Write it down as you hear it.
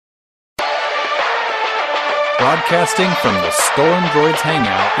Broadcasting from the Stolen Droids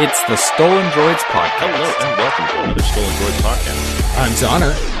Hangout, it's the Stolen Droids Podcast. Hello, and welcome to another Stolen Droids Podcast. I'm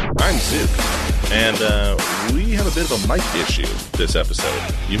Zoner. I'm Zook. And we have a bit of a mic issue this episode.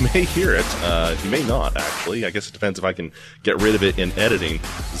 You may hear it. You may not, actually. I guess it depends if I can get rid of it in editing.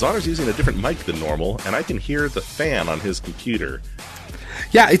 Zoner's using a different mic than normal, and I can hear the fan on his computer.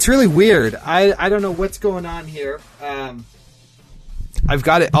 Yeah, it's really weird. I don't know what's going on here. I've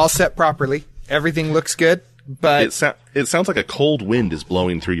got it all set properly. Everything looks good, but it sounds like a cold wind is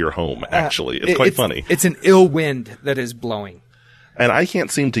blowing through your home, actually. It's quite funny. It's an ill wind that is blowing. And I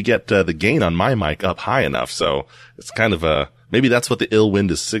can't seem to get the gain on my mic up high enough, so it's kind of maybe that's what the ill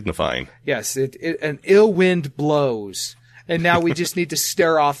wind is signifying. Yes, an ill wind blows, and now we just need to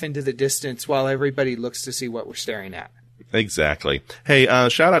stare off into the distance while everybody looks to see what we're staring at. Exactly. Hey,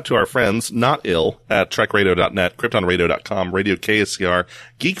 shout out to our friends, Not Ill, at TrekRadio.net, KryptonRadio.com, Radio KSCR,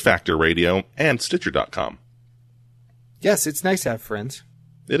 Geek Factor Radio, and Stitcher.com. Yes, it's nice to have friends.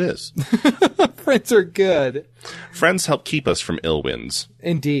 It is. Friends are good. Friends help keep us from ill winds.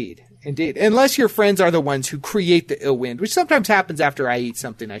 Indeed. Indeed. Unless your friends are the ones who create the ill wind, which sometimes happens after I eat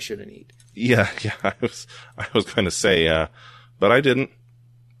something I shouldn't eat. Yeah, I was going to say, but I didn't.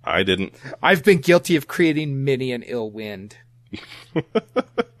 I've been guilty of creating many an ill wind.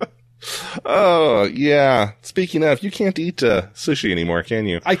 Oh, yeah. Speaking of, you can't eat sushi anymore, can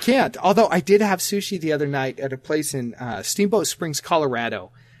you? I can't. Although I did have sushi the other night at a place in Steamboat Springs,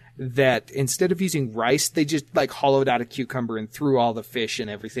 Colorado, that instead of using rice, they just hollowed out a cucumber and threw all the fish and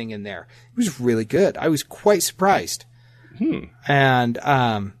everything in there. It was really good. I was quite surprised. And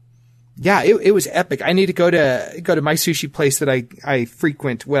yeah, it was epic. I need to go to my sushi place that I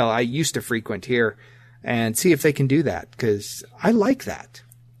frequent. Well, I used to frequent here, and see if they can do that, because I like that.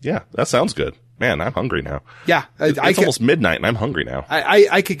 Yeah, that sounds good. Man, I'm hungry now. Yeah, it's almost midnight, and I'm hungry now.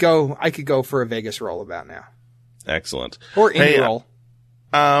 I could go for a Vegas roll about now. Excellent. Or any roll.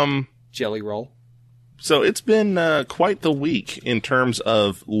 Jelly roll. So it's been quite the week in terms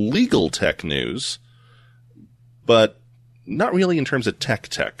of legal tech news, but not really in terms of tech.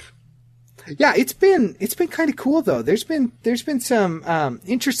 Yeah, it's been kind of cool though. There's been some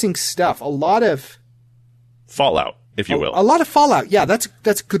interesting stuff. A lot of fallout, if you will. A lot of fallout. Yeah, that's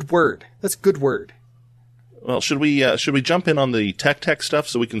a good word. That's a good word. Well, should we jump in on the tech stuff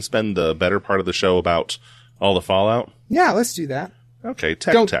so we can spend the better part of the show about all the fallout? Yeah, let's do that. Okay,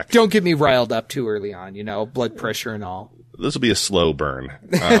 tech. Don't get me riled up too early on, blood pressure and all. This will be a slow burn.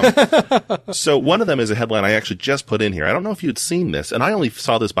 So one of them is a headline I actually just put in here. I don't know if you'd seen this, and I only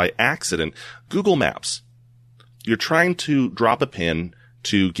saw this by accident. Google Maps. You're trying to drop a pin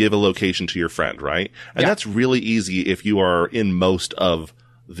to give a location to your friend, right? And that's really easy if you are in most of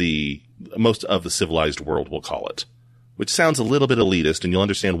the civilized world, we'll call it. Which sounds a little bit elitist, and you'll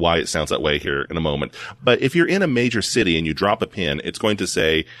understand why it sounds that way here in a moment. But if you're in a major city and you drop a pin, it's going to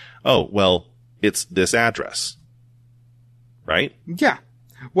say, oh, well, it's this address. Right? Yeah.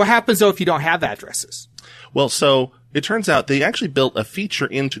 What happens, though, if you don't have addresses? Well, so it turns out they actually built a feature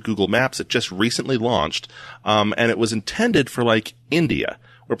into Google Maps that just recently launched, and it was intended for, India,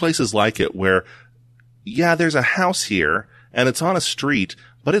 or places like it, where, yeah, there's a house here, and it's on a street,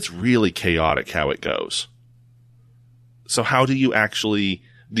 but it's really chaotic how it goes. So how do you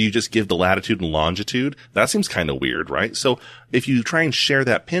just give the latitude and longitude? That seems kind of weird, right? So if you try and share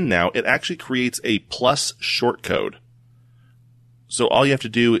that pin now, it actually creates a plus short code. So all you have to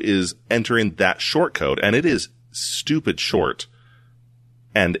do is enter in that short code, and it is stupid short,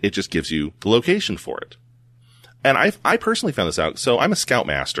 and it just gives you the location for it. And I personally found this out. So I'm a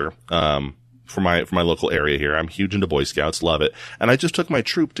scoutmaster, for my local area here. I'm huge into Boy Scouts, love it. And I just took my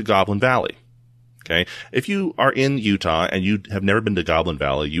troop to Goblin Valley. Okay. If you are in Utah and you have never been to Goblin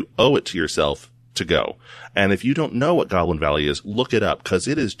Valley, you owe it to yourself to go. And if you don't know what Goblin Valley is, look it up, because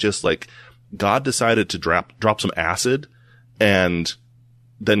it is just like God decided to drop some acid and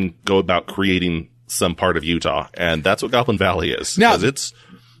then go about creating some part of Utah. And that's what Goblin Valley is. Now, it's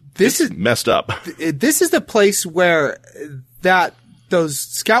messed up. This is the place where those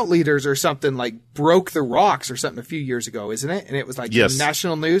scout leaders or something broke the rocks or something a few years ago, isn't it? And it was yes.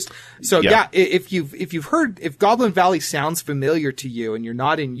 national news. So yeah, if Goblin Valley sounds familiar to you and you're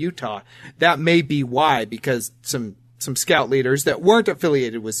not in Utah, that may be why, because some scout leaders that weren't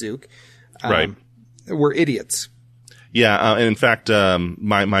affiliated with Zook, right, were idiots. Yeah, and in fact,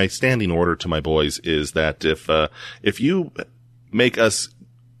 my standing order to my boys is that if you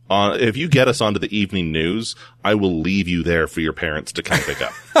get us onto the evening news, I will leave you there for your parents to come pick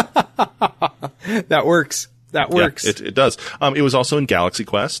up. That works. Yeah, it does. It was also in Galaxy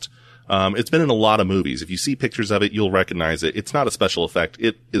Quest. It's been in a lot of movies. If you see pictures of it, you'll recognize it. It's not a special effect.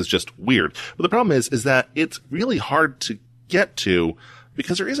 It is just weird. But the problem is that it's really hard to get to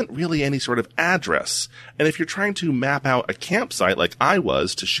because there isn't really any sort of address. And if you're trying to map out a campsite like I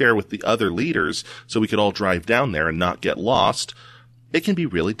was to share with the other leaders so we could all drive down there and not get lost, it can be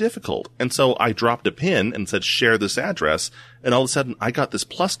really difficult. And so I dropped a pin and said, share this address. And all of a sudden I got this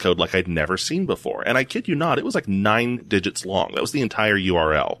plus code like I'd never seen before. And I kid you not, it was like 9 digits long. That was the entire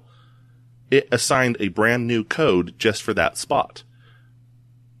URL. It assigned a brand new code just for that spot.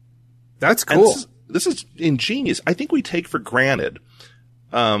 That's cool. This is ingenious. I think we take for granted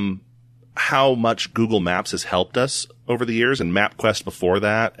how much Google Maps has helped us over the years, and MapQuest before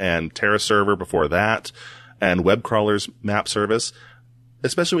that, and TerraServer before that, and WebCrawler's map service,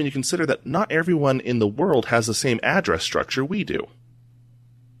 especially when you consider that not everyone in the world has the same address structure we do.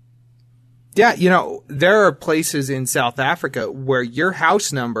 Yeah, there are places in South Africa where your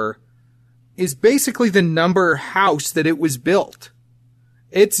house number is basically the number house that it was built.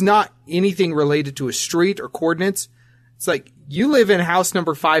 It's not anything related to a street or coordinates. It's like, you live in house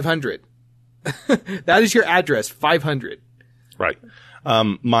number 500. That is your address, 500. Right.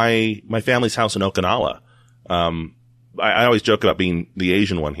 My family's house in Okinawa, I always joke about being the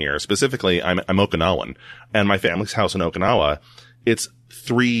Asian one here. Specifically, I'm Okinawan, and my family's house in Okinawa, it's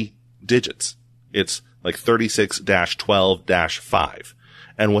 3 digits. It's like 36-12-5.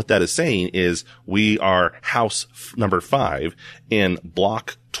 And what that is saying is we are house number 5 in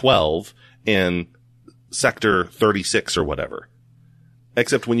block 12 in sector 36 or whatever.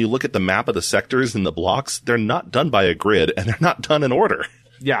 Except when you look at the map of the sectors and the blocks, they're not done by a grid and they're not done in order.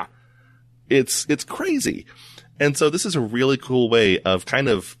 Yeah. It's crazy. And so this is a really cool way of kind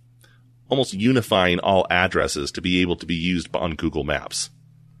of almost unifying all addresses to be able to be used on Google Maps.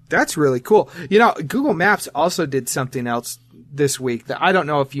 That's really cool. Google Maps also did something else this week that I don't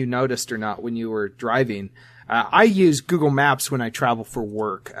know if you noticed or not when you were driving. I use Google Maps when I travel for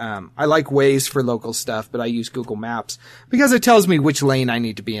work. I like Waze for local stuff, but I use Google Maps because it tells me which lane I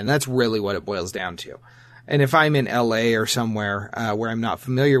need to be in. That's really what it boils down to. And if I'm in LA or somewhere where I'm not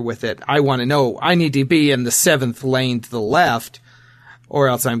familiar with it, I want to know I need to be in the 7th lane to the left or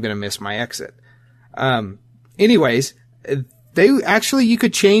else I'm going to miss my exit. Anyways, you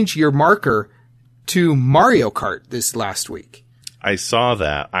could change your marker to Mario Kart this last week. I saw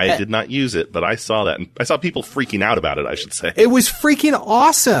that. I did not use it, but I saw that. And I saw people freaking out about it, I should say. It was freaking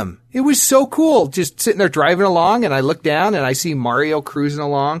awesome. It was so cool. Just sitting there driving along, and I look down and I see Mario cruising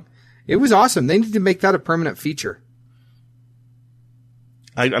along. It was awesome. They need to make that a permanent feature.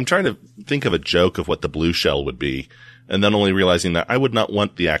 I'm trying to think of a joke of what the blue shell would be, and then only realizing that I would not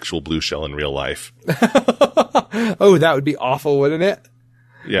want the actual blue shell in real life. Oh, that would be awful, wouldn't it?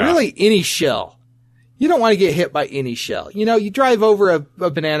 Yeah. Really, any shell. You don't want to get hit by any shell. You drive over a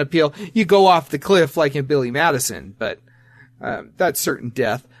banana peel, you go off the cliff like in Billy Madison, but that's certain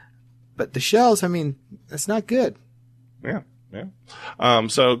death. But the shells, that's not good. Yeah.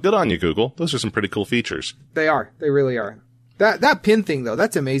 So good on you, Google. Those are some pretty cool features. They are. They really are. That pin thing, though,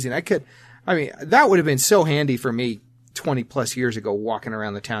 that's amazing. That would have been so handy for me 20 plus years ago walking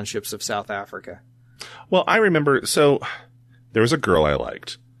around the townships of South Africa. Well, I remember, so there was a girl I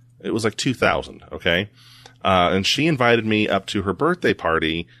liked. It was like 2000, okay? And she invited me up to her birthday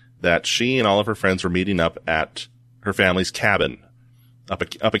party that she and all of her friends were meeting up at her family's cabin up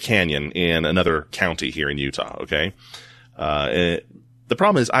a canyon in another county here in Utah, okay? The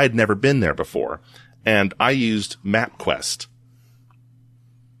problem is I had never been there before, and I used MapQuest,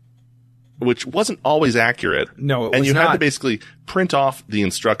 which wasn't always accurate. No, it was not. And you had to basically print off the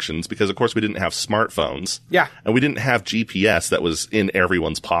instructions because, of course, we didn't have smartphones. Yeah. And we didn't have GPS that was in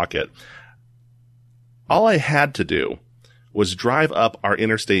everyone's pocket. All I had to do was drive up our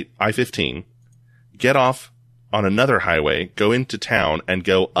interstate I-15, get off on another highway, go into town, and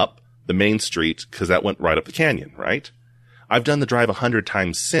go up the main street because that went right up the canyon, right? I've done the drive 100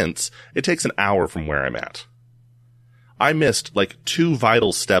 times since. It takes an hour from where I'm at. I missed like 2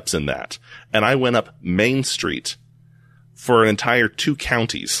 vital steps in that, and I went up Main Street for an entire 2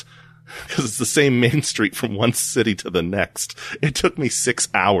 counties because it's the same Main Street from one city to the next. It took me 6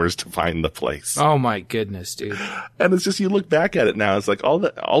 hours to find the place. Oh my goodness, dude. And it's just, you look back at it now, it's like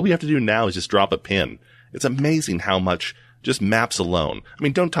all we have to do now is just drop a pin. It's amazing how much just maps alone.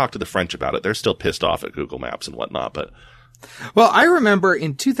 Don't talk to the French about it. They're still pissed off at Google Maps and whatnot, but well, I remember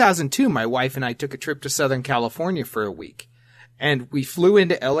in 2002, my wife and I took a trip to Southern California for a week, and we flew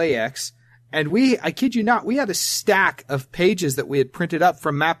into LAX, and I kid you not, we had a stack of pages that we had printed up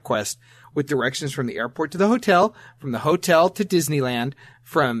from MapQuest with directions from the airport to the hotel, from the hotel to Disneyland,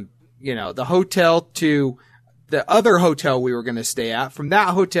 from, the hotel to the other hotel we were going to stay at, from that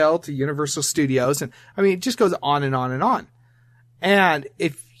hotel to Universal Studios. And I mean, it just goes on and on and on. And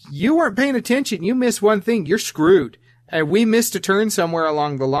if you weren't paying attention, you miss one thing, you're screwed. And we missed a turn somewhere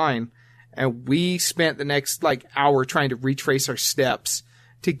along the line. And we spent the next hour trying to retrace our steps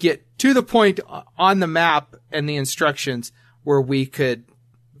to get to the point on the map and the instructions where we could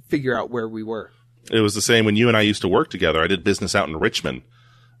figure out where we were. It was the same when you and I used to work together. I did business out in Richmond.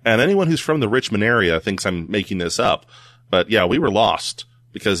 And anyone who's from the Richmond area thinks I'm making this up. But yeah, we were lost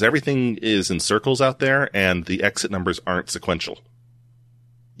because everything is in circles out there and the exit numbers aren't sequential.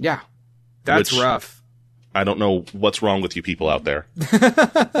 Yeah, that's rough. I don't know what's wrong with you people out there.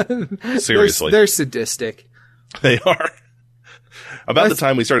 Seriously. They're sadistic. They are. About the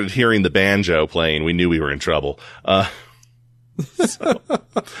time we started hearing the banjo playing, we knew we were in trouble.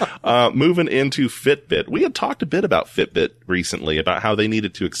 Moving into Fitbit. We had talked a bit about Fitbit recently, about how they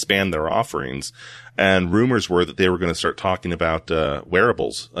needed to expand their offerings. And rumors were that they were going to start talking about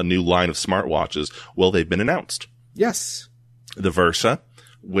wearables, a new line of smartwatches. Well, they've been announced. Yes. The Versa,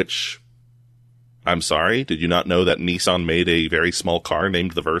 which, I'm sorry, did you not know that Nissan made a very small car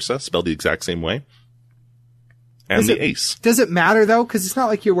named the Versa, spelled the exact same way? And the Ace. Does it matter, though? Because it's not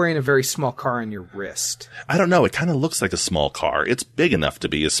like you're wearing a very small car on your wrist. I don't know. It kind of looks like a small car. It's big enough to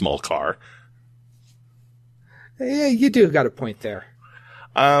be a small car. Yeah, you do got a point there.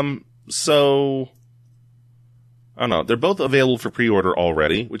 So, I don't know. They're both available for pre-order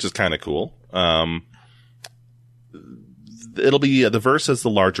already, which is kind of cool. It'll be, the Versa's the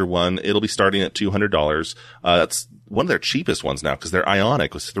larger one. It'll be starting at $200. That's one of their cheapest ones now because their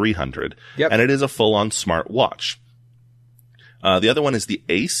Ioniq was $300. Yep. And it is a full-on smart watch. The other one is the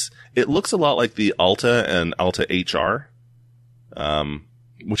Ace. It looks a lot like the Alta and Alta HR,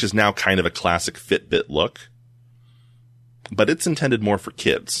 which is now kind of a classic Fitbit look. But it's intended more for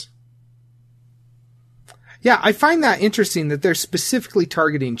kids. Yeah, I find that interesting that they're specifically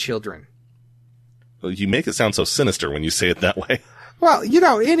targeting children. You make it sound so sinister when you say it that way. Well,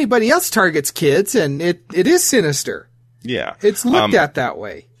 anybody else targets kids, and it is sinister. Yeah. It's looked at that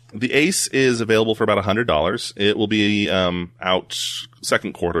way. The Ace is available for about $100. It will be out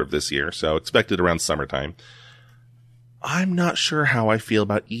second quarter of this year, so expected around summertime. I'm not sure how I feel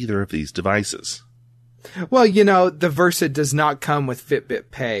about either of these devices. Well, the Versa does not come with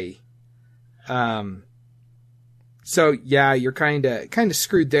Fitbit Pay. So yeah, you're kind of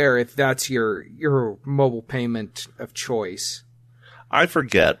screwed there if that's your mobile payment of choice. I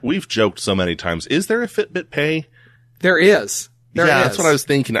forget. We've joked so many times. Is there a Fitbit Pay? There is. That's what I was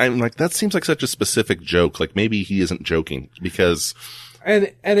thinking. I'm like, that seems like such a specific joke. Like maybe he isn't joking because.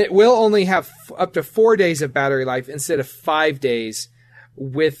 And it will only have up to 4 days of battery life instead of 5 days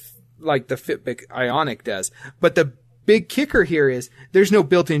with like the Fitbit Ioniq does. But the big kicker here is there's no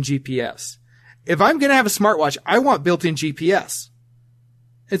built-in GPS. If I'm going to have a smartwatch, I want built-in GPS.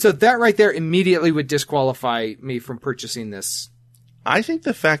 And so that right there immediately would disqualify me from purchasing this. I think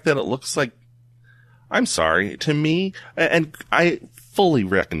the fact that it looks like, I'm sorry, to me, and I fully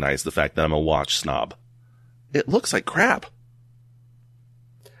recognize the fact that I'm a watch snob, it looks like crap.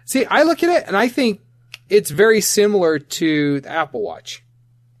 See, I look at it and I think it's very similar to the Apple Watch.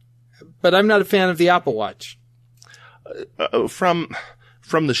 But I'm not a fan of the Apple Watch. From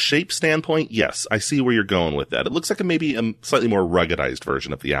the shape standpoint, yes, I see where you're going with that. It looks like maybe a slightly more ruggedized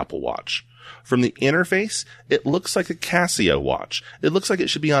version of the Apple Watch. From the interface, it looks like a Casio watch. It looks like it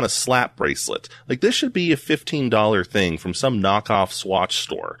should be on a slap bracelet. Like this should be a $15 thing from some knockoff Swatch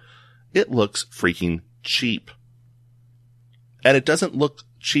store. It looks freaking cheap. And it doesn't look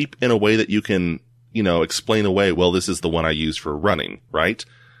cheap in a way that you can, explain away, well, this is the one I use for running, right?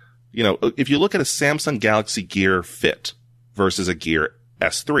 If you look at a Samsung Galaxy Gear Fit versus a Gear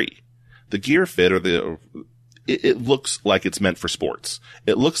S3, the Gear Fit it looks like it's meant for sports.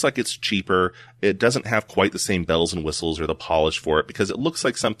 It looks like it's cheaper. It doesn't have quite the same bells and whistles or the polish for it because it looks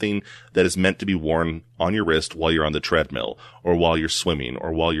like something that is meant to be worn on your wrist while you're on the treadmill or while you're swimming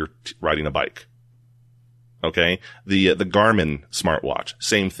or while you're riding a bike. Okay. The Garmin smartwatch,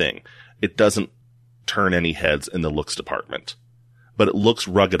 same thing. It doesn't turn any heads in the looks department, but it looks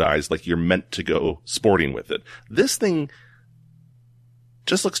ruggedized like you're meant to go sporting with it. This thing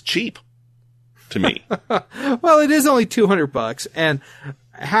just looks cheap to me. Well, it is only $200, and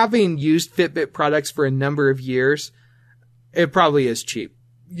having used Fitbit products for a number of years, it probably is cheap.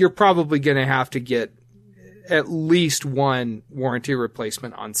 You're probably going to have to get at least one warranty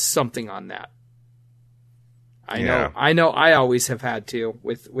replacement on something on that. I know. I always have had to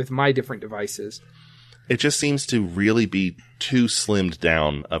with my different devices. It just seems to really be too slimmed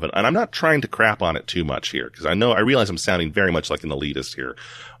down of it. And I'm not trying to crap on it too much here because I realize I'm sounding very much like an elitist here.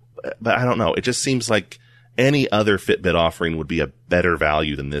 But I don't know. It just seems like any other Fitbit offering would be a better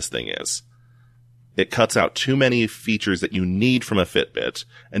value than this thing is. It cuts out too many features that you need from a Fitbit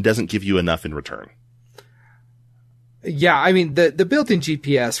and doesn't give you enough in return. Yeah, I mean, the built-in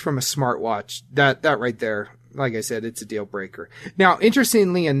GPS from a smartwatch, that right there, like I said, it's a deal breaker. Now,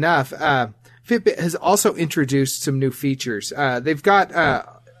 interestingly enough, Fitbit has also introduced some new features. They've got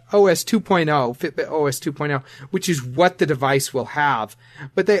OS 2.0, Fitbit OS 2.0, which is what the device will have.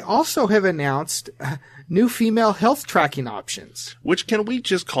 But they also have announced new female health tracking options. Which, can we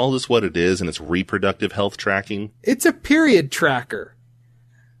just call this what it is, and it's reproductive health tracking? It's a period tracker.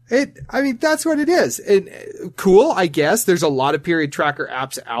 I mean, that's what it is. And cool, I guess. There's a lot of period tracker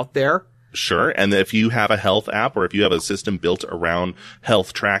apps out there. Sure. And if you have a health app or if you have a system built around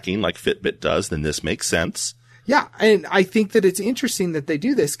health tracking like Fitbit does, then this makes sense. Yeah. And I think that it's interesting that they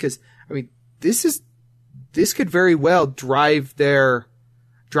do this because, I mean, this could very well drive their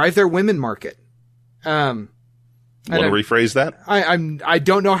women market. Want to rephrase that? I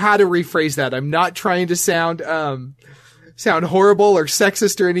don't know how to rephrase that. I'm not trying to sound horrible or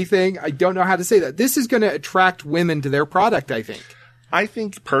sexist or anything. I don't know how to say that. This is going to attract women to their product, I think. I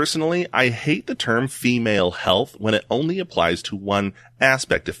think personally, I hate the term female health when it only applies to one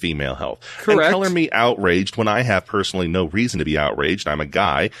aspect of female health. Correct. And color me outraged when I have personally no reason to be outraged. I'm a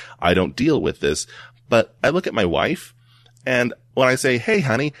guy. I don't deal with this. But I look at my wife, and when I say, hey,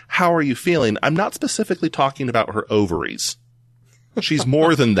 honey, how are you feeling? I'm not specifically talking about her ovaries. She's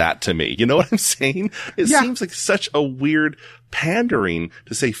more than that to me. You know what I'm saying? It seems like such a weird pandering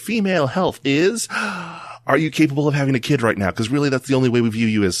to say female health is, are you capable of having a kid right now? Because really that's the only way we view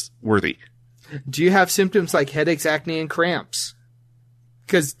you as worthy. Do you have symptoms like headaches, acne, and cramps?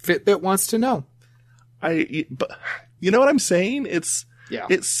 Because Fitbit wants to know. But you know what I'm saying?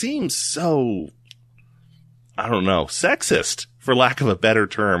 It seems so, I don't know, sexist, for lack of a better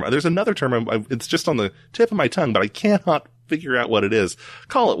term. There's another term, it's just on the tip of my tongue, but I cannot figure out what it is.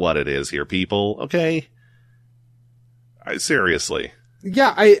 Call it what it is here, people, okay? Seriously.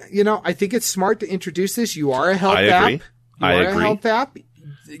 Yeah, I think it's smart to introduce this. You are a health app. I agree. A health app.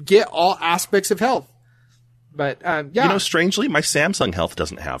 Get all aspects of health. But, yeah. Strangely, my Samsung Health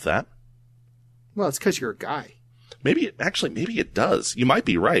doesn't have that. Well, it's because you're a guy. Maybe it does. You might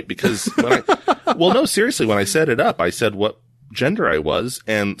be right, because seriously, when I set it up, I said what gender I was,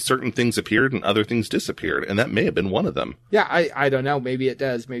 and certain things appeared and other things disappeared, and that may have been one of them. Yeah, I don't know. Maybe it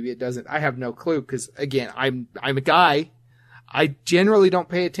does. Maybe it doesn't. I have no clue, because again, I'm a guy. I generally don't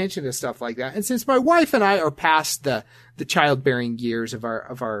pay attention to stuff like that. And since my wife and I are past the childbearing years of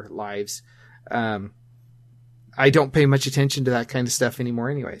our lives, I don't pay much attention to that kind of stuff anymore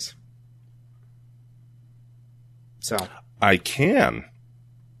anyways. So I can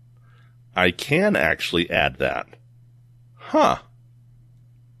actually add that. Huh.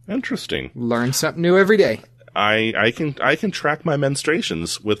 Interesting. Learn something new every day. I can track my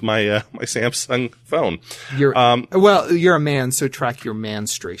menstruations with my my Samsung phone. You're a man, so track your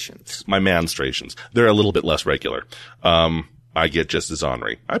menstruations. My menstruations. They're a little bit less regular. I get just as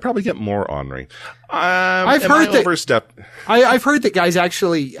ornery. I probably get more ornery. I've heard that guys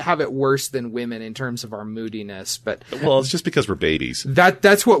actually have it worse than women in terms of our moodiness, but well, it's just because we're babies.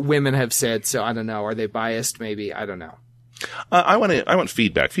 That's what women have said. So I don't know. Are they biased? Maybe. I don't know. I want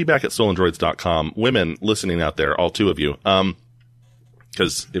feedback. Feedback at stolandroids.com. Women listening out there, all two of you.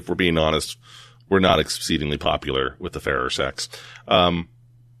 Cause if we're being honest, we're not exceedingly popular with the fairer sex.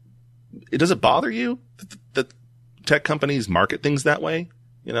 Does it bother you that tech companies market things that way?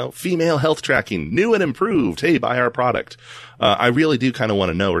 Female health tracking, new and improved. Hey, buy our product. I really do kind of want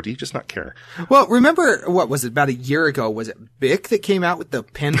to know, or do you just not care? Well, remember, what was it, about a year ago? Was it Bic that came out with the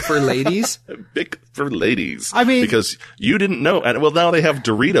pen for ladies? Bic for ladies. I mean, because you didn't know. And well, now they have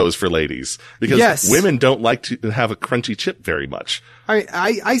Doritos for ladies because women don't like to have a crunchy chip very much.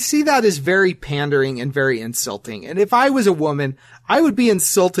 I see that as very pandering and very insulting. And if I was a woman, I would be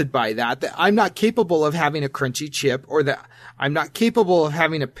insulted by that I'm not capable of having a crunchy chip, or that I'm not capable of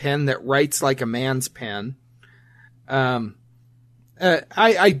having a pen that writes like a man's pen.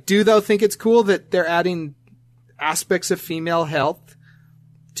 I do though think it's cool that they're adding aspects of female health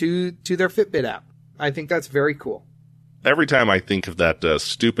to their Fitbit app. I think that's very cool. Every time I think of that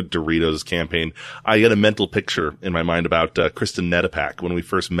stupid Doritos campaign, I get a mental picture in my mind about Kristen Nedepak when we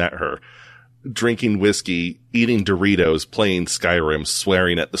first met her. Drinking whiskey, eating Doritos, playing Skyrim,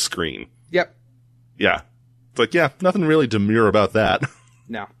 swearing at the screen. Yep. Yeah. It's like, yeah, nothing really demure about that.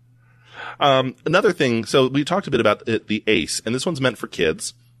 No. Another thing, so we talked a bit about the Ace, and this one's meant for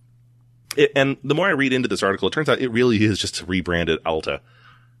kids. And the more I read into this article, it turns out it really is just a rebranded Alta.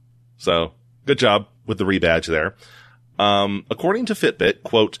 So, good job with the rebadge there. According to Fitbit,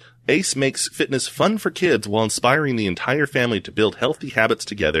 quote, Ace makes fitness fun for kids while inspiring the entire family to build healthy habits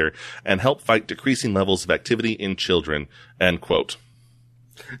together and help fight decreasing levels of activity in children. End quote.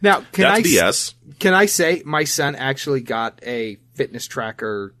 Now, That's BS. Can I say my son actually got a fitness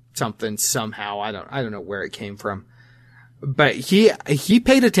tracker something somehow? I don't know where it came from, but he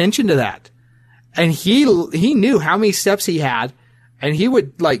paid attention to that, and he knew how many steps he had, and he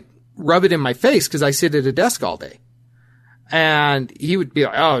would like rub it in my face because I sit at a desk all day. And he would be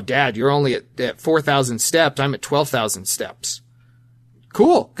like, "Oh, Dad, you're only at 4,000 steps. I'm at 12,000 steps."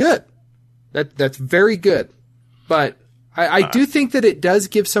 Cool. Good. That's very good. But I do think that it does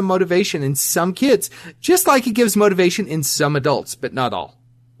give some motivation in some kids, just like it gives motivation in some adults, but not all.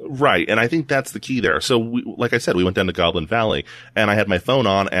 Right. And I think that's the key there. So like I said, we went down to Goblin Valley and I had my phone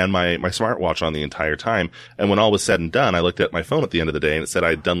on and my smartwatch on the entire time. And when all was said and done, I looked at my phone at the end of the day and it said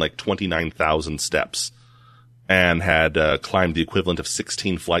I'd done like 29,000 steps. And had climbed the equivalent of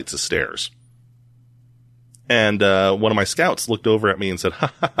 16 flights of stairs. And one of my scouts looked over at me and said,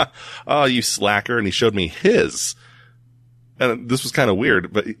 "Ha ha ha, oh, you slacker," and he showed me his. And this was kind of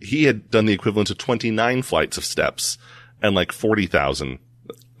weird, but he had done the equivalent of 29 flights of steps and like 29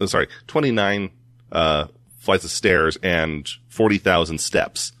 flights of stairs and 40,000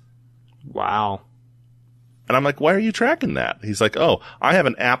 steps. Wow. And I'm like, "Why are you tracking that?" He's like, "Oh, I have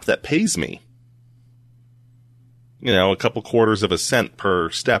an app that pays me. You know, a couple quarters of a cent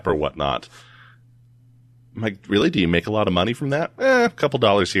per step or whatnot." I'm like, "Really? Do you make a lot of money from that?" A couple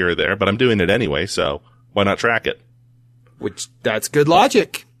dollars here or there, but I'm doing it anyway, so why not track it? Which, that's good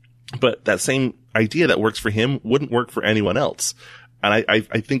logic. But that same idea that works for him wouldn't work for anyone else. And I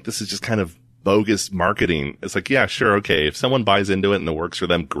think this is just kind of bogus marketing. It's like, yeah, sure, okay, if someone buys into it and it works for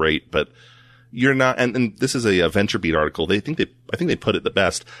them, great, but you're not, and this is a VentureBeat article. I think they put it the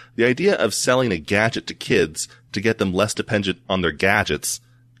best. The idea of selling a gadget to kids to get them less dependent on their gadgets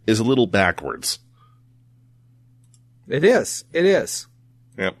is a little backwards. It is.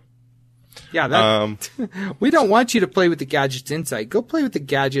 Yep. Yeah, we don't want you to play with the gadgets inside. Go play with the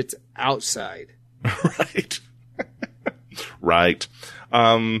gadgets outside. Right. Right.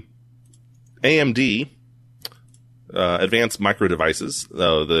 AMD, Advanced Micro Devices,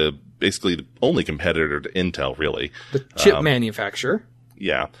 basically the only competitor to Intel, really. The chip manufacturer.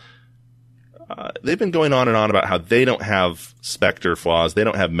 Yeah. They've been going on and on about how they don't have Spectre flaws. They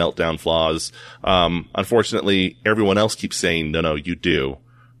don't have Meltdown flaws. Unfortunately, everyone else keeps saying, no, you do.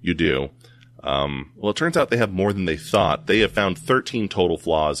 You do. Well, it turns out they have more than they thought. They have found 13 total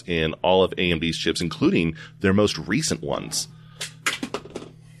flaws in all of AMD's chips, including their most recent ones.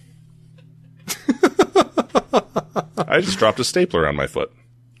 I just dropped a stapler on my foot.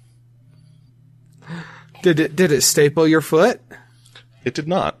 Did it staple your foot? It did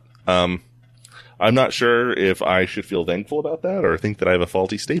not. I'm not sure if I should feel thankful about that or think that I have a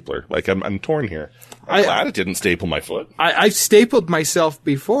faulty stapler. Like, I'm torn here. I'm glad it didn't staple my foot. I've stapled myself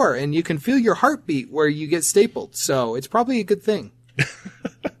before, and you can feel your heartbeat where you get stapled, so it's probably a good thing.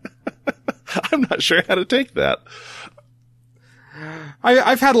 I'm not sure how to take that.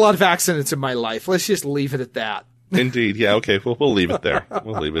 I've had a lot of accidents in my life. Let's just leave it at that. Indeed. Yeah, okay. Well, we'll leave it there.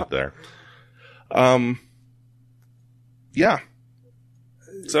 Yeah.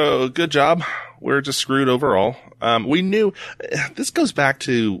 So, good job. We're just screwed overall. We knew this goes back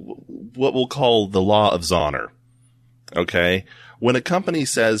to what we'll call the law of Zahner. Okay. When a company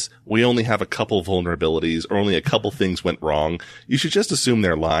says we only have a couple vulnerabilities or only a couple things went wrong, you should just assume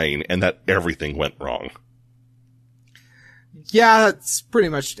they're lying and that everything went wrong. Yeah, that's pretty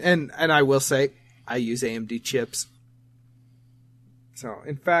much, and I will say, I use AMD chips. So,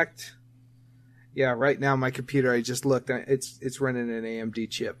 in fact, yeah, right now my computer, I just looked, it's running an AMD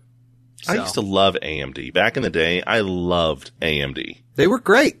chip. So. I used to love AMD. Back in the day, I loved AMD. They were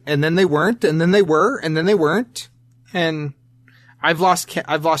great, and then they weren't, and then they were, and then they weren't, and I've lost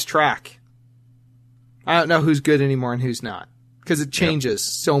track. I don't know who's good anymore and who's not, because it changes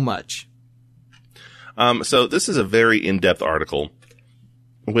so much. So this is a very in-depth article,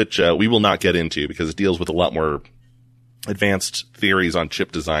 which we will not get into because it deals with a lot more advanced theories on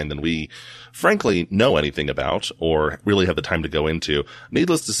chip design than we, frankly, know anything about or really have the time to go into.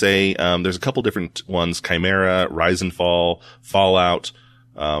 Needless to say, there's a couple different ones: Chimera, Rise and Fall, Fallout.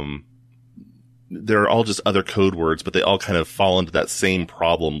 They're all just other code words, but they all kind of fall into that same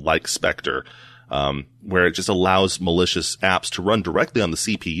problem, like Spectre, where it just allows malicious apps to run directly on the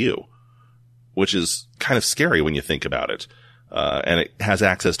CPU, which is kind of scary when you think about it. And it has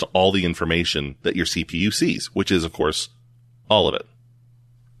access to all the information that your CPU sees, which is, of course, all of it.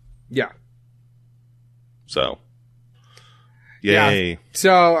 Yeah. So. Yay. Yeah.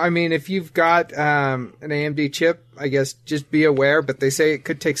 So, I mean, if you've got an AMD chip, I guess just be aware, but they say it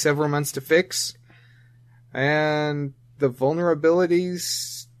could take several months to fix. And the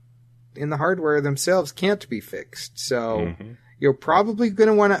vulnerabilities in the hardware themselves can't be fixed. So you're probably going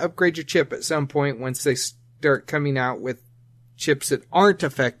to want to upgrade your chip at some point once they start coming out with chips that aren't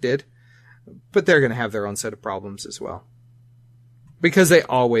affected, but they're going to have their own set of problems as well. Because they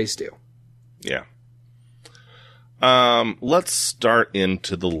always do. Yeah. Let's start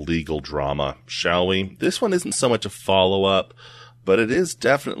into the legal drama, shall we? This one isn't so much a follow-up, but it is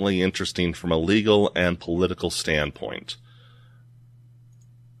definitely interesting from a legal and political standpoint.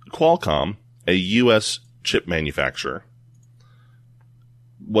 Qualcomm, a U.S. chip manufacturer,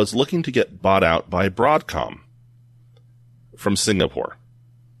 was looking to get bought out by Broadcom from Singapore.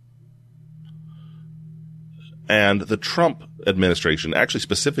 And the Trump administration, actually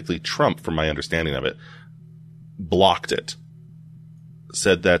specifically Trump, from my understanding of it, blocked it.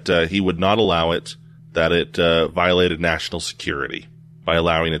 Said that he would not allow it, that it violated national security by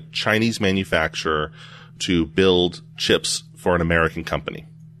allowing a Chinese manufacturer to build chips for an American company.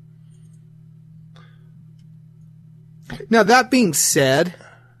 Now, that being said,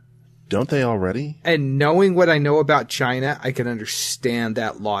 don't they already? And knowing what I know about China, I can understand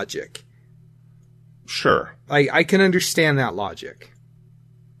that logic. Sure. I can understand that logic.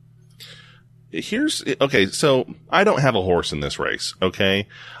 Okay, so I don't have a horse in this race, okay?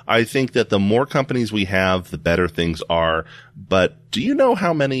 I think that the more companies we have, the better things are. But do you know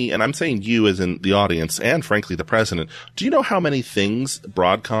how many, and I'm saying you as in the audience and frankly the president, do you know how many things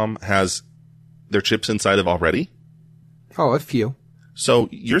Broadcom has their chips inside of already? Oh, a few. So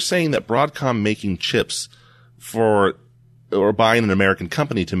you're saying that Broadcom making chips for, or buying an American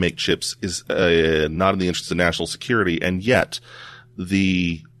company to make chips is not in the interest of national security, and yet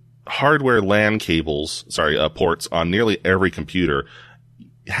the hardware LAN cables, ports on nearly every computer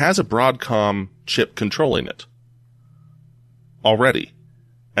has a Broadcom chip controlling it already,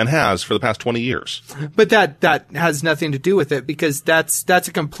 and has for the past 20 years. But that has nothing to do with it, because that's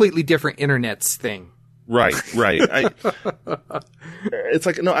a completely different internet's thing. Right. It's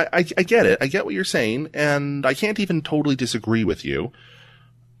like, no, I get it. I get what you're saying, and I can't even totally disagree with you.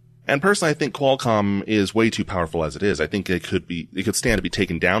 And personally, I think Qualcomm is way too powerful as it is. I think it could stand to be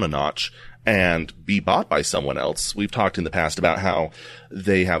taken down a notch and be bought by someone else. We've talked in the past about how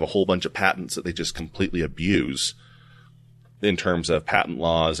they have a whole bunch of patents that they just completely abuse in terms of patent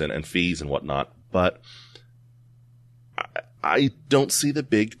laws and fees and whatnot. But I don't see the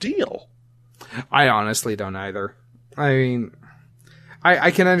big deal. I honestly don't either. I mean,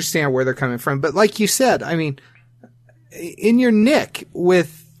 I can understand where they're coming from, but like you said, I mean, in your NIC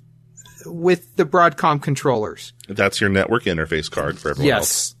with the Broadcom controllers. That's your network interface card for everyone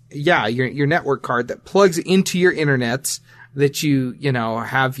else. Yeah, your network card that plugs into your internets, that you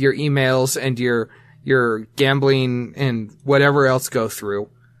have your emails and your gambling and whatever else go through.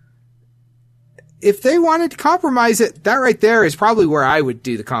 If they wanted to compromise it, that right there is probably where I would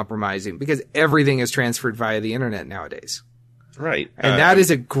do the compromising, because everything is transferred via the internet nowadays. Right. And that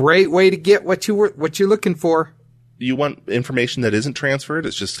is a great way to get what you're looking for. You want information that isn't transferred,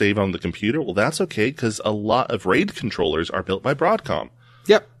 it's just saved on the computer? Well, that's okay, because a lot of RAID controllers are built by Broadcom.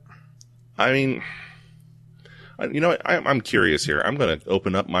 Yep. I mean, you know what? I'm curious here. I'm going to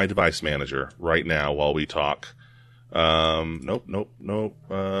open up my device manager right now while we talk. Nope.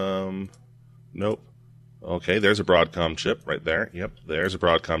 Nope. Okay, there's a Broadcom chip right there. Yep, there's a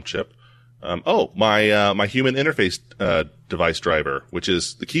Broadcom chip. My human interface device driver, which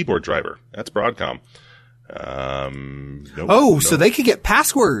is the keyboard driver. That's Broadcom. Nope. So they could get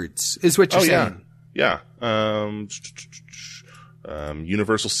passwords, is what you're saying. Yeah.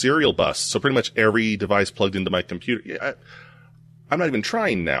 Universal serial bus. So pretty much every device plugged into my computer. Yeah, I'm not even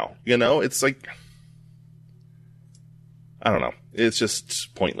trying now. It's like, I don't know. It's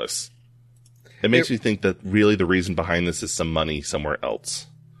just pointless. It makes me think that really the reason behind this is some money somewhere else.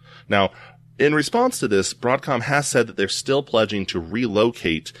 Now, in response to this, Broadcom has said that they're still pledging to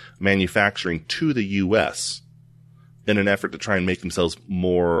relocate manufacturing to the U.S. in an effort to try and make themselves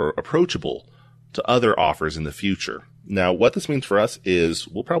more approachable to other offers in the future. Now, what this means for us is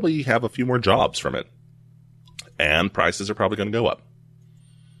we'll probably have a few more jobs from it, and prices are probably going to go up.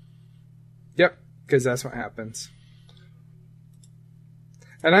 Yep, because that's what happens.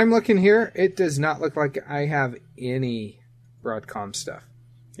 And I'm looking here. It does not look like I have any Broadcom stuff.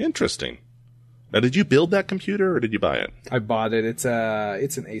 Interesting. Now, did you build that computer or did you buy it? I bought it. It's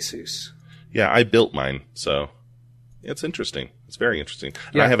an Asus. Yeah, I built mine, so it's interesting. It's very interesting.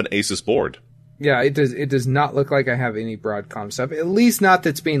 And I have an Asus board. Yeah, it does not look like I have any Broadcom stuff. At least not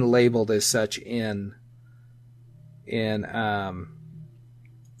that's being labeled as such in in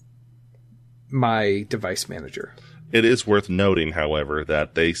my device manager. It is worth noting, however,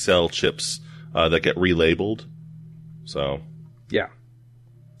 that they sell chips that get relabeled. So, yeah.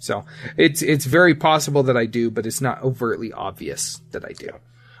 So it's very possible that I do, but it's not overtly obvious that I do.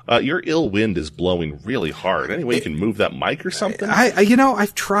 Your ill wind is blowing really hard. Any way you can move that mic or something?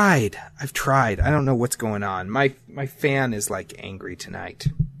 I've tried. I don't know what's going on. My fan is like angry tonight.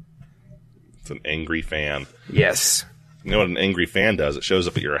 It's an angry fan. Yes. You know what an angry fan does? It shows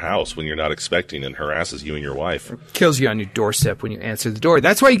up at your house when you're not expecting and harasses you and your wife. Kills you on your doorstep when you answer the door.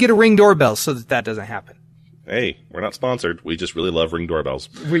 That's why you get a Ring doorbell, so that doesn't happen. Hey, we're not sponsored. We just really love Ring doorbells.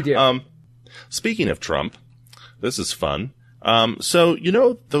 We do. Speaking of Trump, this is fun. So, you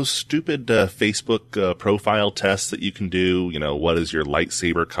know, those stupid Facebook profile tests that you can do, you know, what is your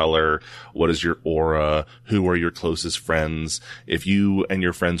lightsaber color? What is your aura? Who are your closest friends? If you and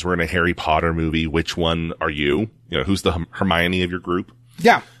your friends were in a Harry Potter movie, which one are you? You know, who's the Hermione of your group?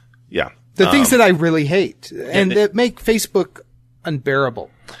 Yeah. Yeah. The things that I really hate and that make Facebook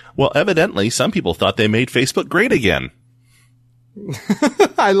unbearable. Well, evidently, some people thought they made Facebook great again.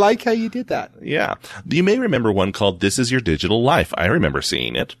 I like how you did that. Yeah. You may remember one called This Is Your Digital Life. I remember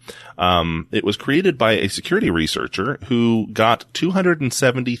seeing it. It was created by a security researcher who got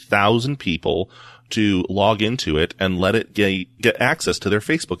 270,000 people to log into it and let it get access to their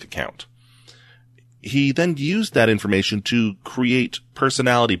Facebook account. He then used that information to create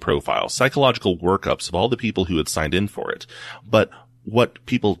personality profiles, psychological workups of all the people who had signed in for it. But what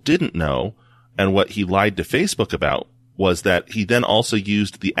people didn't know, and what he lied to Facebook about, was that he then also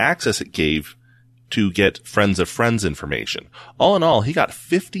used the access it gave to get friends of friends information. All in all, he got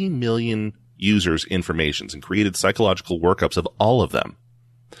 50 million users' informations and created psychological workups of all of them.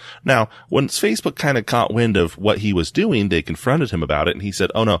 Now, once Facebook kind of caught wind of what he was doing, they confronted him about it, and he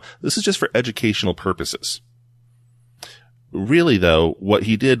said, oh no, this is just for educational purposes. Really, though, what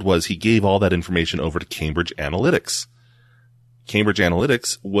he did was he gave all that information over to Cambridge Analytica. Cambridge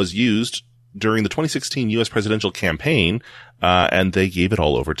Analytica was used during the 2016 U.S. presidential campaign, and they gave it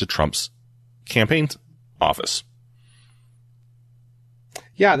all over to Trump's campaign office.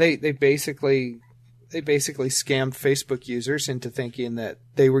 Yeah, they basically scammed Facebook users into thinking that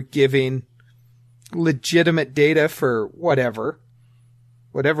they were giving legitimate data for whatever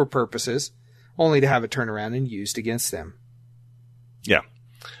purposes, only to have it turned around and used against them. Yeah.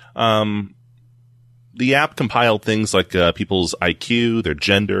 The app compiled things like people's IQ, their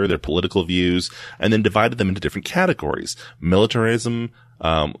gender, their political views, and then divided them into different categories. Militarism,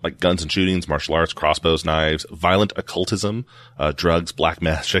 like guns and shootings, martial arts, crossbows, knives, violent occultism, drugs, black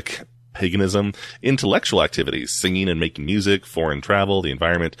magic, paganism, intellectual activities, singing and making music, foreign travel, the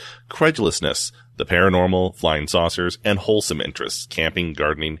environment, credulousness, the paranormal, flying saucers, and wholesome interests, camping,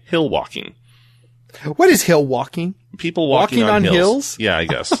 gardening, hill walking. What is hill walking? People walking on hills? Yeah, I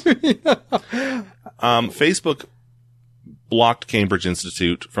guess. Facebook blocked Cambridge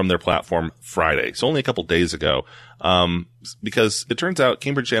Institute from their platform Friday, so only a couple days ago, because it turns out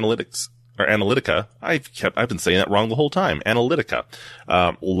Cambridge Analytica, I've been saying that wrong the whole time, Analytica,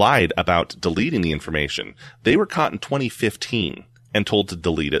 lied about deleting the information. They were caught in 2015 and told to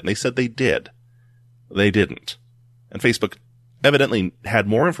delete it, and they said they did. They didn't. And Facebook evidently had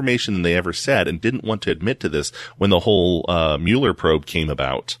more information than they ever said and didn't want to admit to this when the whole Mueller probe came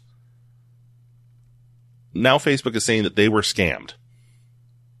about. Now Facebook is saying that they were scammed.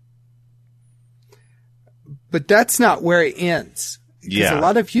 But that's not where it ends. Because a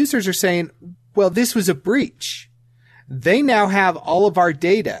lot of users are saying, well, this was a breach. They now have all of our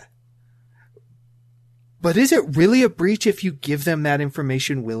data. But is it really a breach if you give them that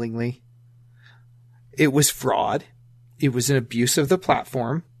information willingly? It was fraud. It was an abuse of the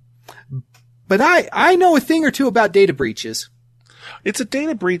platform. But I know a thing or two about data breaches. It's a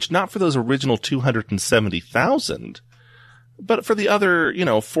data breach not for those original 270,000, but for the other,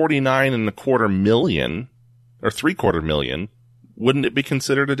 49.25 million or 3/4 million. Wouldn't it be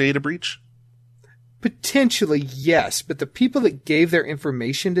considered a data breach? Potentially, yes. But the people that gave their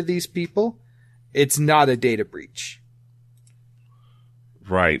information to these people, it's not a data breach.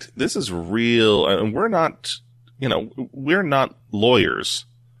 Right. This is real. And we're not lawyers,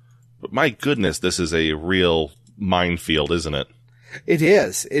 but my goodness, this is a real minefield, isn't it? It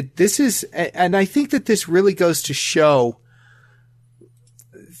is. And I think that this really goes to show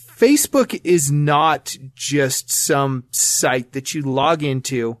Facebook is not just some site that you log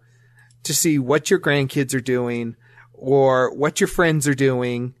into to see what your grandkids are doing or what your friends are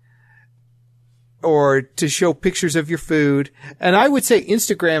doing or to show pictures of your food. And I would say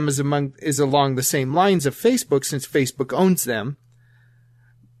Instagram is along the same lines of Facebook since Facebook owns them.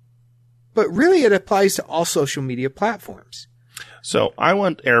 but really it applies to all social media platforms. So I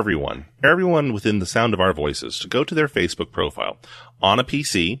want everyone within the sound of our voices to go to their Facebook profile on a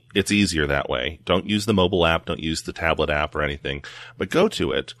PC. It's easier that way. Don't use the mobile app. Don't use the tablet app or anything, but go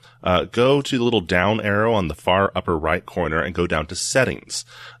to it. Go to the little down arrow on the far upper right corner and go down to settings.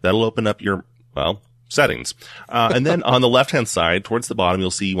 That'll open up your, settings. And then on the left-hand side towards the bottom,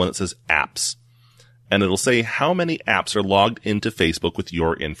 you'll see one that says apps, and it'll say how many apps are logged into Facebook with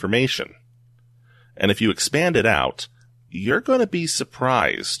your information. And if you expand it out, you're going to be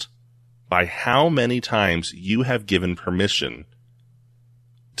surprised by how many times you have given permission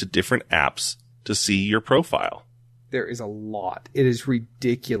to different apps to see your profile. There is a lot. It is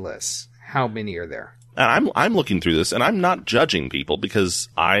ridiculous how many are there. And I'm looking through this, and I'm not judging people because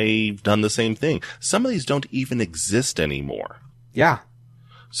I've done the same thing. Some of these don't even exist anymore. Yeah.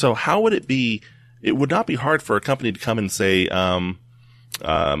 So how would it be? It would not be hard for a company to come and say,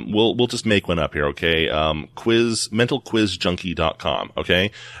 we'll just make one up here, okay? mentalquizjunkie.com,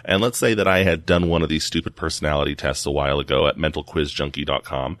 okay? And let's say that I had done one of these stupid personality tests a while ago at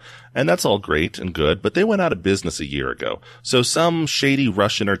mentalquizjunkie.com, and that's all great and good, but they went out of business a year ago. So some shady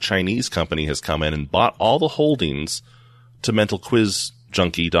Russian or Chinese company has come in and bought all the holdings to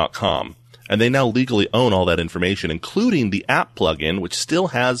mentalquizjunkie.com. And they now legally own all that information, including the app plugin, which still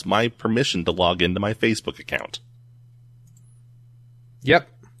has my permission to log into my Facebook account. Yep.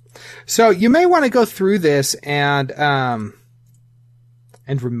 So you may want to go through this and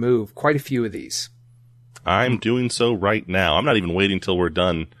remove quite a few of these. I'm doing so right now. I'm not even waiting till we're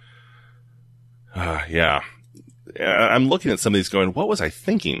done. Yeah. I'm looking at some of these going, what was I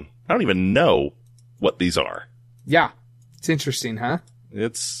thinking? I don't even know what these are. Yeah. It's interesting, huh?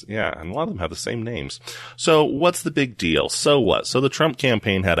 And a lot of them have the same names. So what's the big deal? So what? So the Trump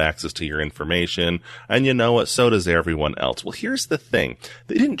campaign had access to your information, and you know what? So does everyone else. Well, here's the thing.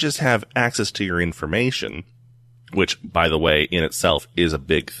 They didn't just have access to your information, which, by the way, in itself is a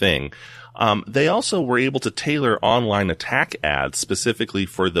big thing. They also were able to tailor online attack ads specifically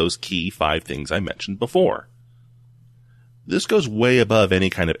for those key 5 things I mentioned before. This goes way above any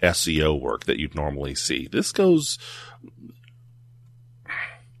kind of SEO work that you'd normally see.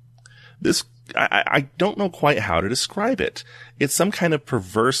 I don't know quite how to describe it. It's some kind of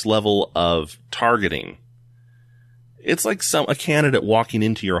perverse level of targeting. It's like a candidate walking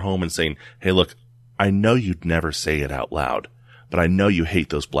into your home and saying, hey, look, I know you'd never say it out loud, but I know you hate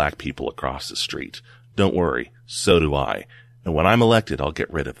those black people across the street. Don't worry. So do I. And when I'm elected, I'll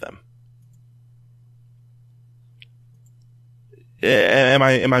get rid of them. Am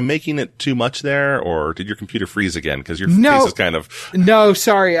I making it too much there, or did your computer freeze again? Because your face is kind of... No,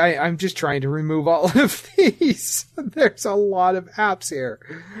 sorry. I'm just trying to remove all of these. There's a lot of apps here.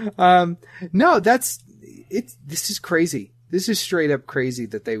 No, this is crazy. This is straight up crazy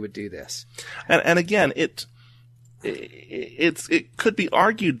that they would do this. And again, it could be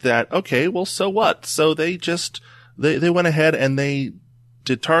argued that, okay, well, so what? So they went ahead and they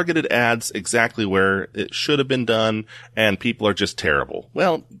did targeted ads exactly where it should have been done, and people are just terrible.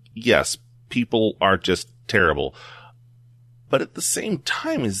 Well, yes, people are just terrible. But at the same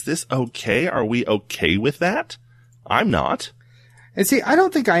time, is this okay? Are we okay with that? I'm not. And see, I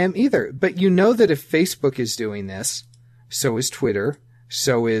don't think I am either. But you know that if Facebook is doing this, so is Twitter,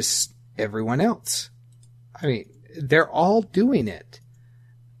 so is everyone else. I mean, they're all doing it.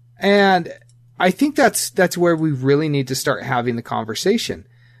 And I think that's where we really need to start having the conversation,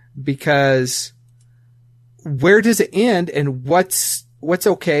 because where does it end, and what's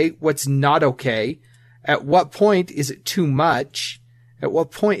okay, what's not okay? At what point is it too much? At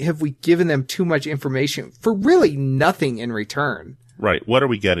what point have we given them too much information for really nothing in return? Right. What are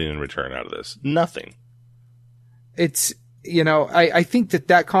we getting in return out of this? Nothing. It's, I think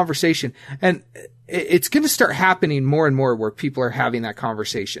that conversation, and it's going to start happening more and more where people are having that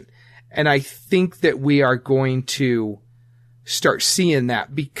conversation. And I think that we are going to start seeing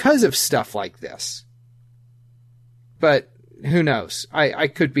that because of stuff like this. But who knows? I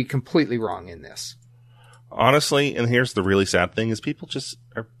could be completely wrong in this. Honestly, and here's the really sad thing, is people just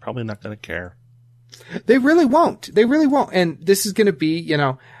are probably not going to care. They really won't. They really won't. And this is going to be,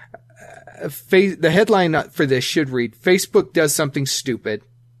 the headline for this should read, Facebook does something stupid.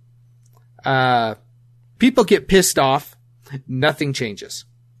 People get pissed off. Nothing changes.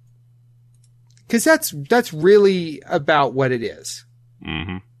 Because that's really about what it is.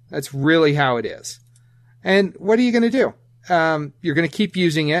 Mm-hmm. That's really how it is. And what are you going to do? You're going to keep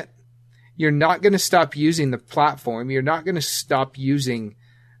using it. You're not going to stop using the platform. You're not going to stop using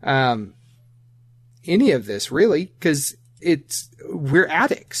any of this, really, because we're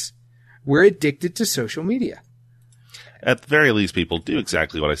addicts. We're addicted to social media. At the very least, people do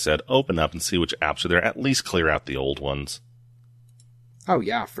exactly what I said. Open up and see which apps are there. At least clear out the old ones. Oh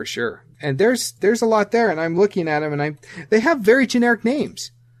yeah, for sure. And there's a lot there, and I'm looking at them, and they have very generic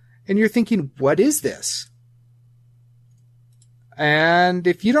names, and you're thinking, what is this? And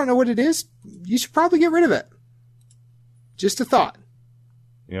if you don't know what it is, you should probably get rid of it. Just a thought.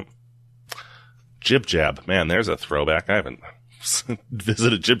 Yep. Jib Jab. Man, there's a throwback. I haven't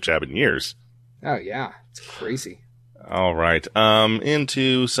visited Jib Jab in years. Oh, yeah. It's crazy. All right.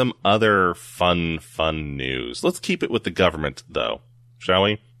 Into some other fun news. Let's keep it with the government, though, shall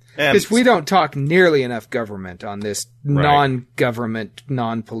we? Because we don't talk nearly enough government on this non-government,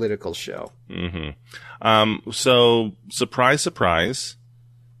 non-political show. Mm-hmm. So, surprise,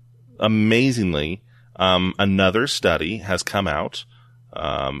 amazingly, another study has come out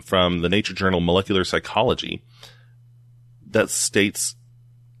from the Nature journal Molecular Psychology that states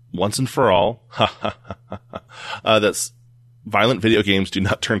once and for all that violent video games do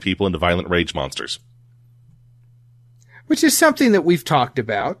not turn people into violent rage monsters. Which is something that we've talked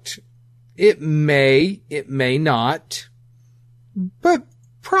about. It may not, but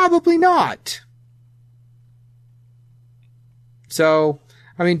probably not. So,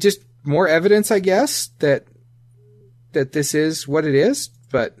 I mean, just more evidence, I guess, that this is what it is.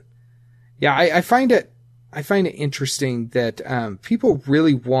 But yeah, I find it interesting that people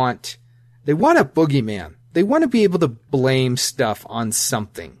really want a boogeyman. They want to be able to blame stuff on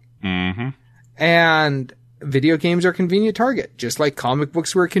something. Mm-hmm. And video games are a convenient target, just like comic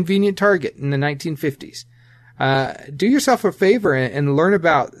books were a convenient target in the 1950s. Do yourself a favor and learn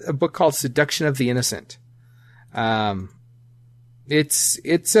about a book called Seduction of the Innocent.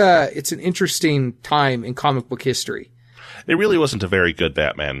 It's an interesting time in comic book history. It really wasn't a very good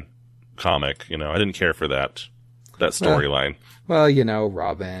Batman comic. I didn't care for that storyline. Well,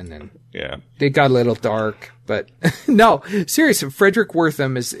 Robin and yeah, it got a little dark, but no, seriously, Frederick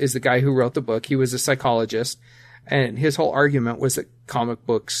Wortham is the guy who wrote the book. He was a psychologist, and his whole argument was that comic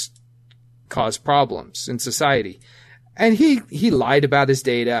books cause problems in society. And he lied about his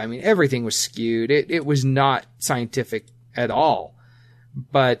data. I mean, everything was skewed. It was not scientific at all.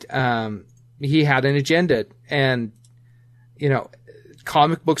 But he had an agenda, and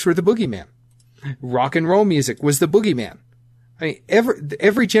comic books were the boogeyman. Rock and roll music was the boogeyman. I mean,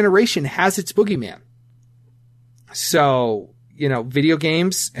 every generation has its boogeyman. So, video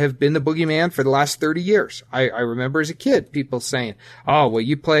games have been the boogeyman for the last 30 years. I remember as a kid, people saying, oh, well,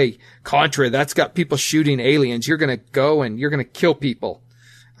 you play Contra, that's got people shooting aliens. You're going to go and you're going to kill people.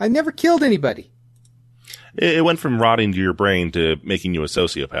 I never killed anybody. It went from rotting to your brain to making you a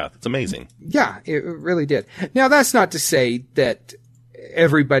sociopath. It's amazing. Yeah, it really did. Now, that's not to say that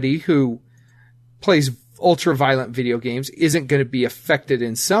everybody who plays ultra-violent video games isn't going to be affected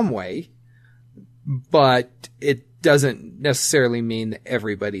in some way, but it doesn't necessarily mean that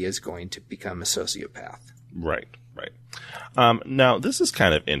everybody is going to become a sociopath. Right. Now, this is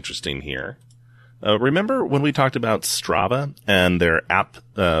kind of interesting here. Remember when we talked about Strava and their app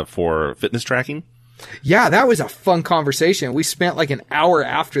for fitness tracking? Yeah, that was a fun conversation. We spent like an hour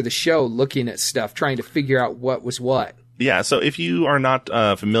after the show looking at stuff, trying to figure out what was what. Yeah, so if you are not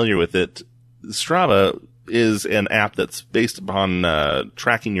familiar with it, Strava is an app that's based upon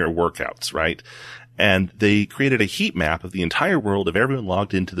tracking your workouts, right? And they created a heat map of the entire world of everyone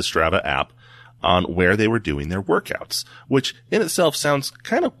logged into the Strava app on where they were doing their workouts, which in itself sounds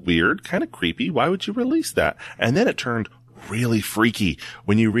kind of weird, kind of creepy. Why would you release that? And then it turned really freaky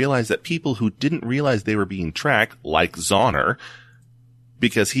when you realize that people who didn't realize they were being tracked, like Zoner,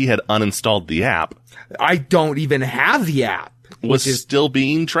 because he had uninstalled the app. I don't even have the app. Was still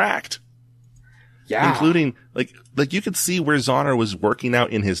being tracked. Yeah. Including, like you could see where Zoner was working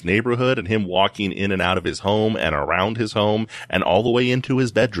out in his neighborhood and him walking in and out of his home and around his home and all the way into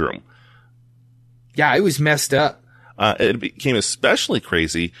his bedroom. Yeah, it was messed up. It became especially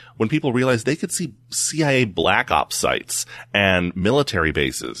crazy when people realized they could see CIA black ops sites and military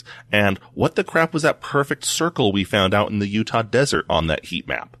bases. And what the crap was that perfect circle we found out in the Utah desert on that heat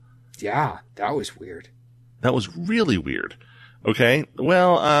map? Yeah, that was weird. That was really weird. Okay,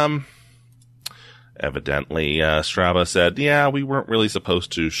 well, evidently, Strava said, yeah, we weren't really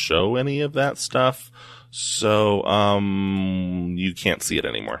supposed to show any of that stuff. So, you can't see it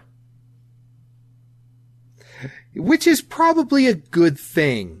anymore. Which is probably a good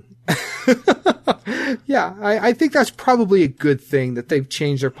thing. Yeah, I think that's probably a good thing that they've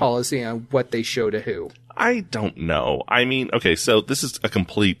changed their policy on what they show to who. I don't know. I mean, okay, so this is a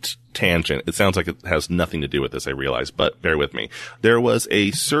complete tangent. It sounds like it has nothing to do with this, I realize, but bear with me. There was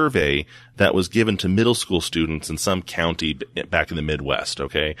a survey that was given to middle school students in some county back in the Midwest,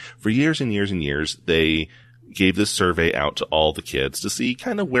 okay? For years and years and years, they gave this survey out to all the kids to see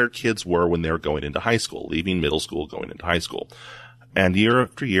kind of where kids were when they were going into high school, leaving middle school, going into high school. And year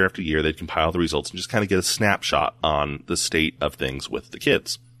after year after year, they'd compile the results and just kind of get a snapshot on the state of things with the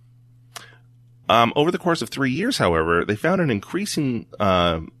kids. Over the course of 3 years, however, they found an increasing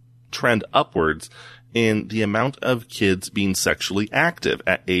trend upwards in the amount of kids being sexually active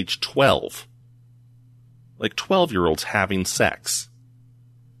at age 12. Like 12-year-olds having sex.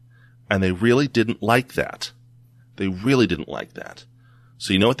 And they really didn't like that. They really didn't like that.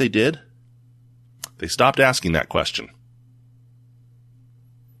 So you know what they did? They stopped asking that question.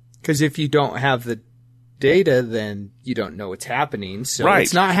 Because if you don't have the data, then you don't know what's happening. So Right.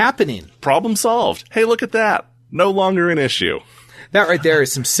 It's not happening. Problem solved. Hey, look at that. No longer an issue. That right there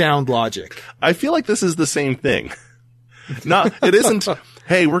is some sound logic. I feel like this is the same thing. It isn't,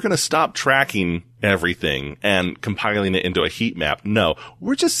 hey, we're going to stop tracking everything and compiling it into a heat map. No,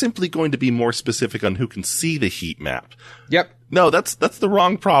 we're just simply going to be more specific on who can see the heat map. Yep. No, that's the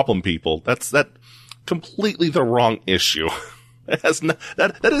wrong problem, people. That's completely the wrong issue.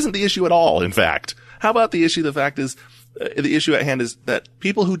 That isn't the issue at all, in fact. How about the issue? The fact is, the issue at hand is that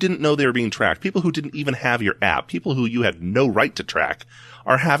people who didn't know they were being tracked, people who didn't even have your app, people who you had no right to track,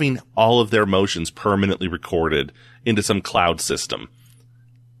 are having all of their motions permanently recorded into some cloud system.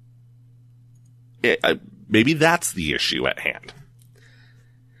 Maybe that's the issue at hand.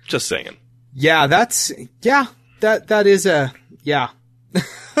 Just saying. Yeah, that is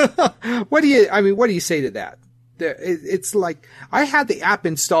what do you say to that? It's like, I had the app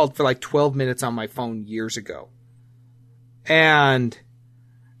installed for like 12 minutes on my phone years ago. And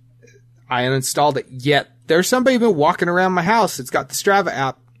I uninstalled it, yet there's somebody been walking around my house that's got the Strava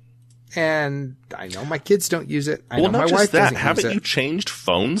app. And I know my kids don't use it. I know my wife doesn't use it. Haven't you changed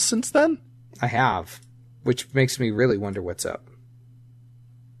phones since then? I have, which makes me really wonder what's up.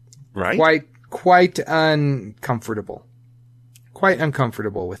 Right? Quite uncomfortable. Quite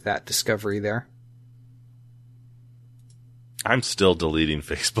uncomfortable with that discovery there. I'm still deleting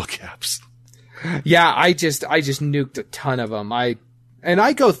Facebook apps. Yeah, I just nuked a ton of them. I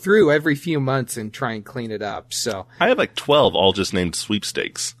go through every few months and try and clean it up. So I have like 12 all just named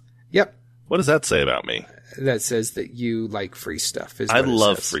sweepstakes. Yep. What does that say about me? That says that you like free stuff. I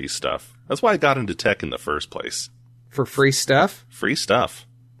love free stuff. That's why I got into tech in the first place. For free stuff? Free stuff.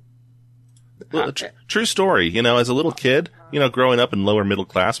 Well, true story. You know, as a little kid, growing up in lower middle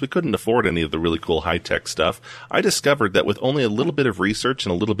class, we couldn't afford any of the really cool high-tech stuff. I discovered that with only a little bit of research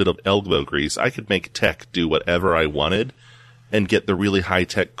and a little bit of elbow grease, I could make tech do whatever I wanted and get the really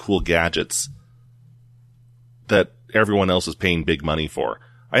high-tech cool gadgets that everyone else is paying big money for.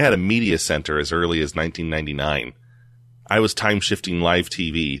 I had a media center as early as 1999. I was time-shifting live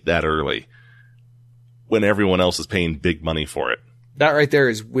TV that early when everyone else is paying big money for it. That right there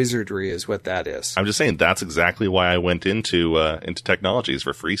is wizardry, is what that is. I'm just saying that's exactly why I went into technologies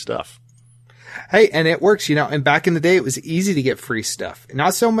for free stuff. Hey, and it works, and back in the day it was easy to get free stuff.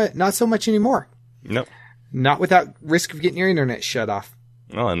 Not so much anymore. Nope. Not without risk of getting your internet shut off.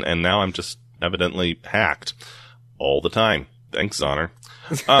 Well, and now I'm just evidently hacked all the time. Thanks, Zonner.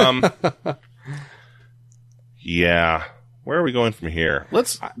 Yeah. Where are we going from here?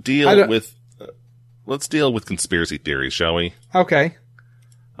 Let's deal with conspiracy theories, shall we? Okay.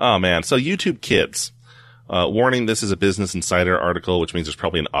 Oh, man. So YouTube Kids. Warning, this is a Business Insider article, which means there's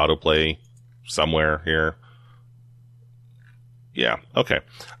probably an autoplay somewhere here. Yeah. Okay.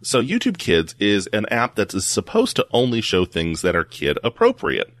 So YouTube Kids is an app that is supposed to only show things that are kid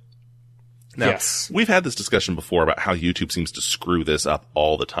appropriate. Now, yes. We've had this discussion before about how YouTube seems to screw this up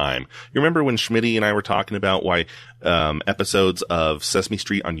all the time. You remember when Schmitty and I were talking about why episodes of Sesame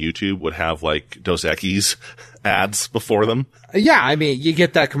Street on YouTube would have like Dos Equis ads before them? Yeah, I mean, you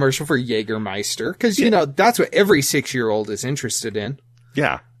get that commercial for Jägermeister because, that's what every 6-year-old is interested in.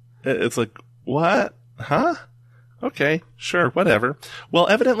 Yeah. It's like, what? Huh? Okay, sure, whatever. Well,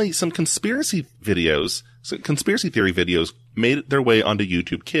 evidently some conspiracy theory videos made their way onto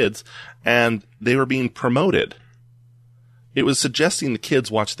YouTube Kids, and they were being promoted. It was suggesting the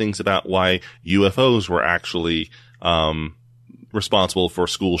kids watch things about why UFOs were actually responsible for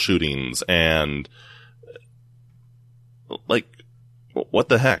school shootings, and like, what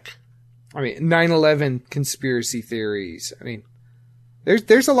the heck? I mean, 9/11 conspiracy theories. I mean,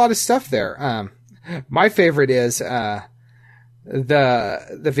 there's a lot of stuff there. My favorite is the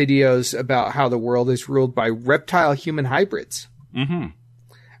videos about how the world is ruled by reptile-human hybrids. Mm-hmm.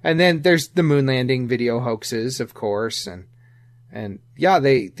 And then there's the moon landing video hoaxes, of course, and yeah,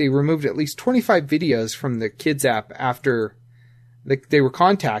 they removed at least 25 videos from the Kids app after they were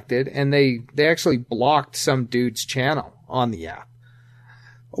contacted, and they actually blocked some dude's channel on the app,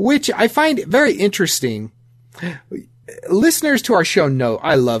 which I find very interesting Listeners to our show know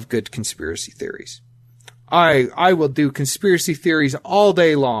I love good conspiracy theories. I will do conspiracy theories all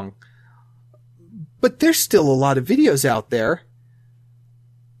day long. But there's still a lot of videos out there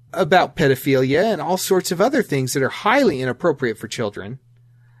about pedophilia and all sorts of other things that are highly inappropriate for children.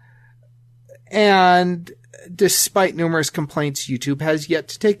 And despite numerous complaints, YouTube has yet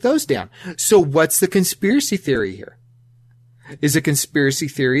to take those down. So what's the conspiracy theory here? Is a conspiracy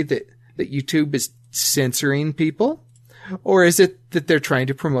theory that YouTube is censoring people? Or is it that they're trying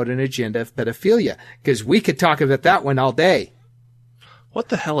to promote an agenda of pedophilia? Because we could talk about that one all day. What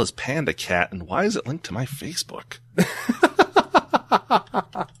the hell is Panda Cat, and why is it linked to my Facebook?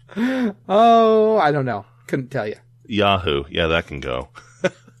 Oh, I don't know. Couldn't tell you. Yahoo. Yeah, that can go.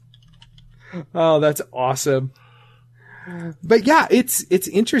 Oh, that's awesome. But yeah, it's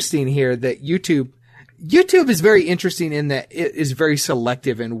interesting here that YouTube is very interesting in that it is very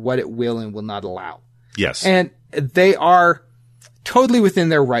selective in what it will and will not allow. Yes. And they are totally within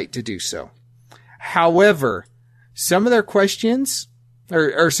their right to do so. However, some of their questions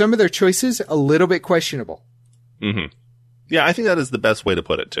or some of their choices a little bit questionable. Mm-hmm. Yeah, I think that is the best way to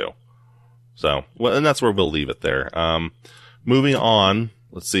put it too. So, well, and that's where we'll leave it there. Moving on,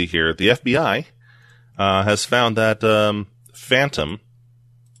 let's see here. The FBI has found that Phantom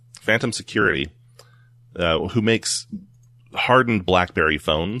Security, who makes hardened BlackBerry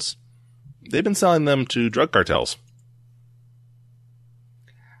phones, they've been selling them to drug cartels.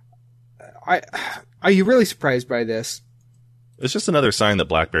 Are you really surprised by this? It's just another sign that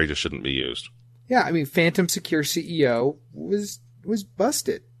BlackBerry just shouldn't be used. Yeah, I mean, Phantom Secure CEO was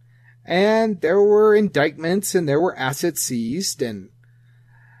busted. And there were indictments and there were assets seized. And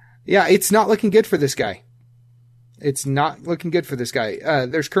yeah, it's not looking good for this guy. It's not looking good for this guy.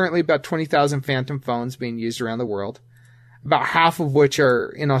 There's currently about 20,000 Phantom phones being used around the world, about half of which are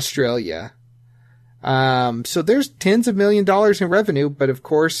in Australia. So there's tens of $millions in revenue. But of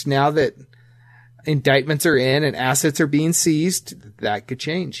course, now that indictments are in and assets are being seized, that could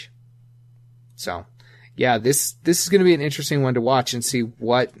change. So, yeah, this is going to be an interesting one to watch and see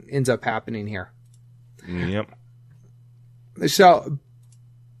what ends up happening here. Yep. So,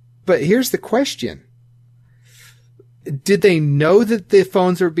 but here's the question. Did they know that the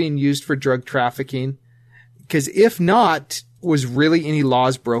phones were being used for drug trafficking? Because if not, was really any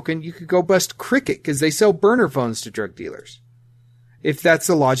laws broken? You could go bust Cricket because they sell burner phones to drug dealers. If that's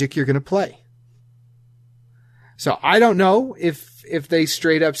the logic you're going to play. So I don't know if they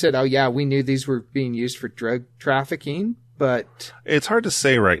straight up said, oh yeah, we knew these were being used for drug trafficking, but it's hard to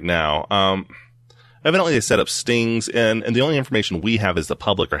say right now. Evidently they set up stings and the only information we have is the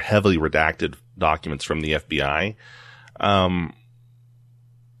public or heavily redacted documents from the FBI.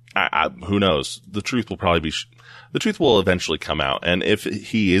 Who knows? The truth will probably the truth will eventually come out. And if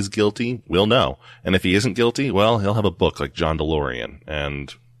he is guilty, we'll know. And if he isn't guilty, well, he'll have a book like John DeLorean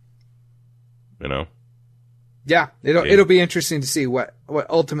and, you know. Yeah, it'll be interesting to see what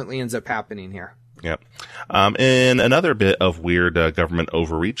ultimately ends up happening here. Yeah. In another bit of weird government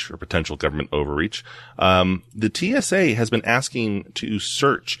overreach or potential government overreach, the TSA has been asking to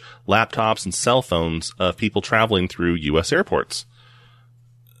search laptops and cell phones of people traveling through U.S. airports.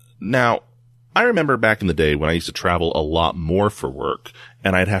 Now, I remember back in the day when I used to travel a lot more for work,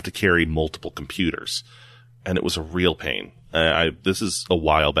 and I'd have to carry multiple computers, and it was a real pain. This is a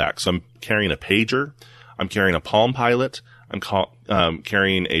while back, so I'm carrying a pager. I'm carrying a Palm Pilot, I'm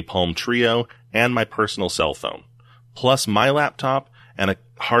carrying a Palm Trio, and my personal cell phone, plus my laptop and a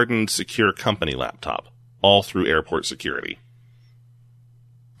hardened secure company laptop, all through airport security.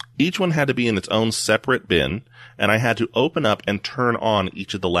 Each one had to be in its own separate bin, and I had to open up and turn on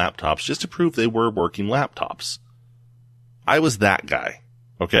each of the laptops just to prove they were working laptops. I was that guy,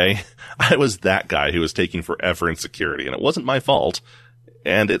 okay? I was that guy who was taking forever in security, and it wasn't my fault.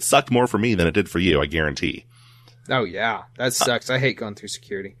 And it sucked more for me than it did for you, I guarantee. Oh, yeah. That sucks. I hate going through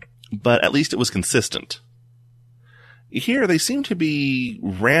security. But at least it was consistent. Here, they seem to be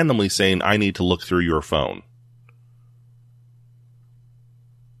randomly saying, I need to look through your phone.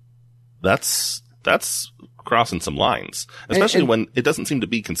 That's crossing some lines. Especially when it doesn't seem to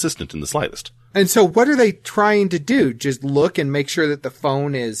be consistent in the slightest. And so what are they trying to do? Just look and make sure that the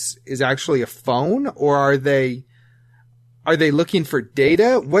phone is actually a phone? Or are they looking for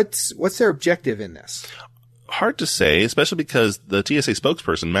data? What's their objective in this? Hard to say, especially because the TSA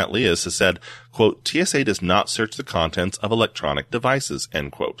spokesperson, Matt Leas, has said, quote, TSA does not search the contents of electronic devices,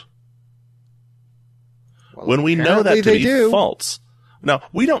 end quote. Well, when we know that to be false. Now,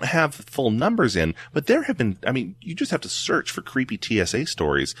 we don't have full numbers in, but there have been, I mean, you just have to search for creepy TSA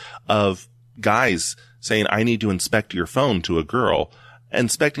stories of guys saying, I need to inspect your phone to a girl,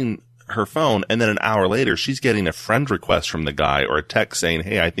 inspecting her phone, and then an hour later, she's getting a friend request from the guy or a text saying,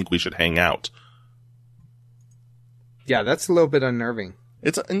 hey, I think we should hang out. Yeah, that's a little bit unnerving.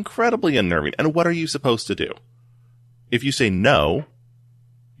 It's incredibly unnerving. And what are you supposed to do? If you say no,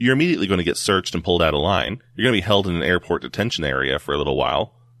 you're immediately going to get searched and pulled out of line. You're going to be held in an airport detention area for a little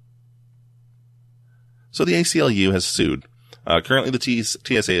while. So the ACLU has sued. Currently, the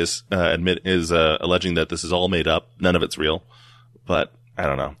TSA is alleging that this is all made up. None of it's real. But I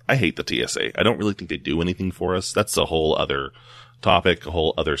don't know. I hate the TSA. I don't really think they do anything for us. That's a whole other topic, a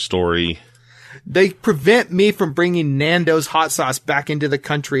whole other story. They prevent me from bringing Nando's hot sauce back into the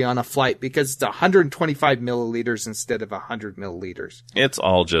country on a flight because it's 125 milliliters instead of 100 milliliters. It's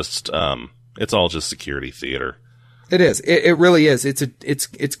all just security theater. It is. It really is. It's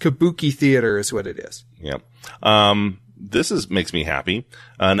kabuki theater is what it is. Yep. This makes me happy.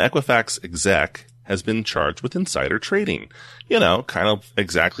 An Equifax exec has been charged with insider trading. You know, kind of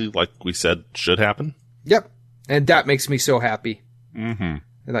exactly like we said should happen. Yep. And that makes me so happy. Mm-hmm.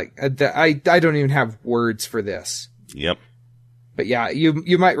 Like, I don't even have words for this. Yep. But yeah,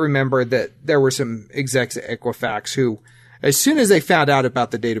 you might remember that there were some execs at Equifax who, as soon as they found out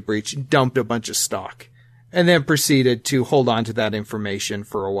about the data breach, dumped a bunch of stock and then proceeded to hold on to that information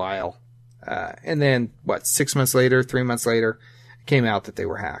for a while. And then 6 months later, 3 months later, it came out that they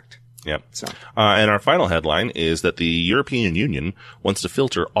were hacked. Yep. So, and our final headline is that the European Union wants to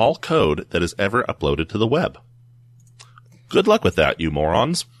filter all code that is ever uploaded to the web. Good luck with that, you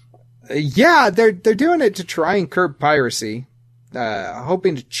morons. Yeah, they're doing it to try and curb piracy,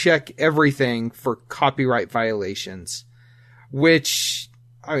 hoping to check everything for copyright violations, which,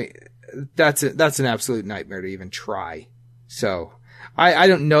 I mean, that's an absolute nightmare to even try. So I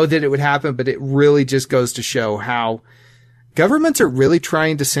don't know that it would happen, but it really just goes to show how governments are really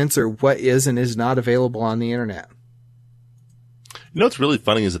trying to censor what is and is not available on the internet. You know what's really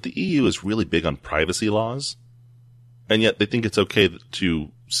funny is that the EU is really big on privacy laws. And yet they think it's okay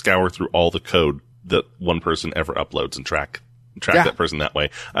to scour through all the code that one person ever uploads and track that person that way.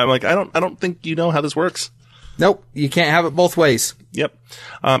 I'm like, I don't think you know how this works. Nope. You can't have it both ways. Yep.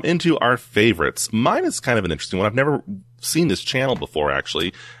 Into our favorites. Mine is kind of an interesting one. I've never seen this channel before,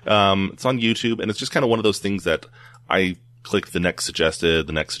 actually. It's on YouTube, and it's just kind of one of those things that I clicked the next suggested,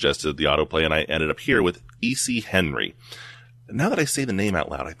 the autoplay, and I ended up here with E.C. Henry. Now that I say the name out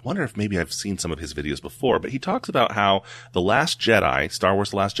loud, I wonder if maybe I've seen some of his videos before, but he talks about how The Last Jedi, Star Wars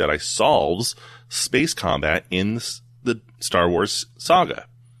The Last Jedi, solves space combat in the Star Wars saga.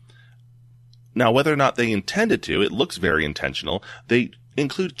 Now, whether or not they intended to, it looks very intentional. They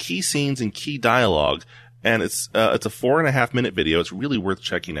include key scenes and key dialogue, and it's a 4.5-minute video. It's really worth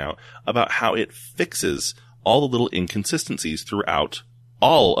checking out about how it fixes all the little inconsistencies throughout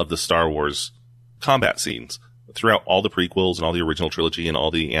all of the Star Wars combat scenes. Throughout all the prequels and all the original trilogy and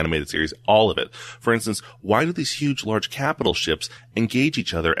all the animated series, all of it. For instance, why do these huge, large capital ships engage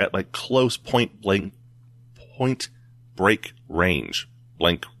each other at like close point break range?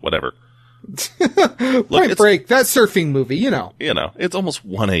 Blank, whatever. Point Break, that surfing movie, you know. You know, it's almost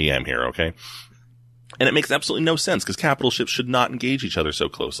 1 a.m. here, okay? And it makes absolutely no sense because capital ships should not engage each other so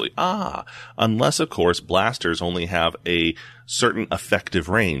closely. Unless, of course, blasters only have a certain effective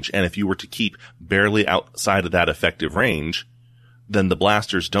range. And if you were to keep barely outside of that effective range, then the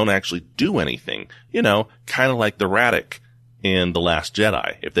blasters don't actually do anything. You know, kind of like the Radic in The Last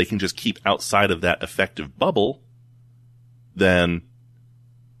Jedi. If they can just keep outside of that effective bubble, then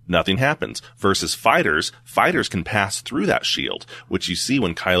nothing happens. Versus fighters can pass through that shield, which you see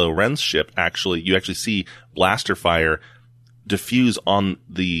when Kylo Ren's ship you actually see blaster fire diffuse on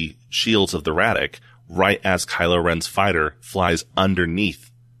the shields of the Radic right as Kylo Ren's fighter flies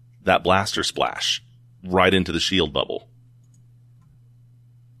underneath that blaster splash right into the shield bubble.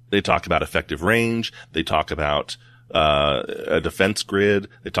 They talk about effective range. They talk about a defense grid.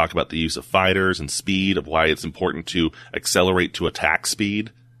 They talk about the use of fighters and speed, of why it's important to accelerate to attack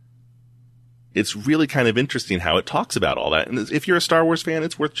speed. It's really kind of interesting how it talks about all that. And if you're a Star Wars fan,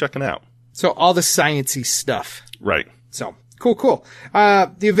 it's worth checking out. So all the sciencey stuff. Right. So cool.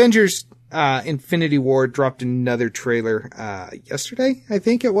 The Avengers Infinity War dropped another trailer yesterday, I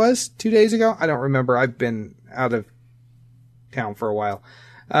think it was, 2 days ago. I don't remember. I've been out of town for a while.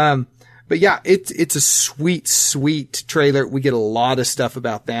 But yeah, it's a sweet trailer. We get a lot of stuff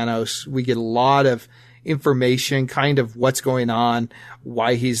about Thanos. We get a lot of information, kind of what's going on,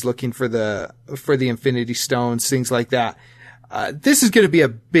 why he's looking for the Infinity Stones, things like that. This is going to be a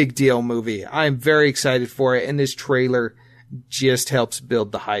big deal movie. I'm very excited for it, and this trailer just helps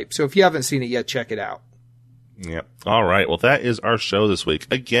build the hype. So if you haven't seen it yet, check it out. Yep. All right. Well, that is our show this week.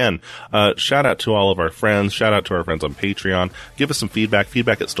 Again, shout out to all of our friends. Shout out to our friends on Patreon. Give us some feedback at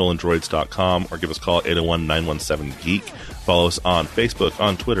stolendroids.com, or give us a call at 801-917-GEEK. Follow us on Facebook,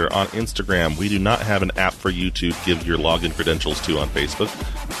 on Twitter, on Instagram. We do not have an app for you to give your login credentials to on Facebook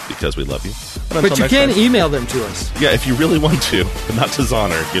because we love you. But you can email them to us. Yeah, if you really want to, but not to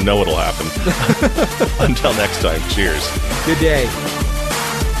Zahner. You know what'll happen. Until next time, cheers. Good day.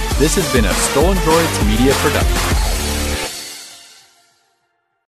 This has been a Stolen Droids Media production.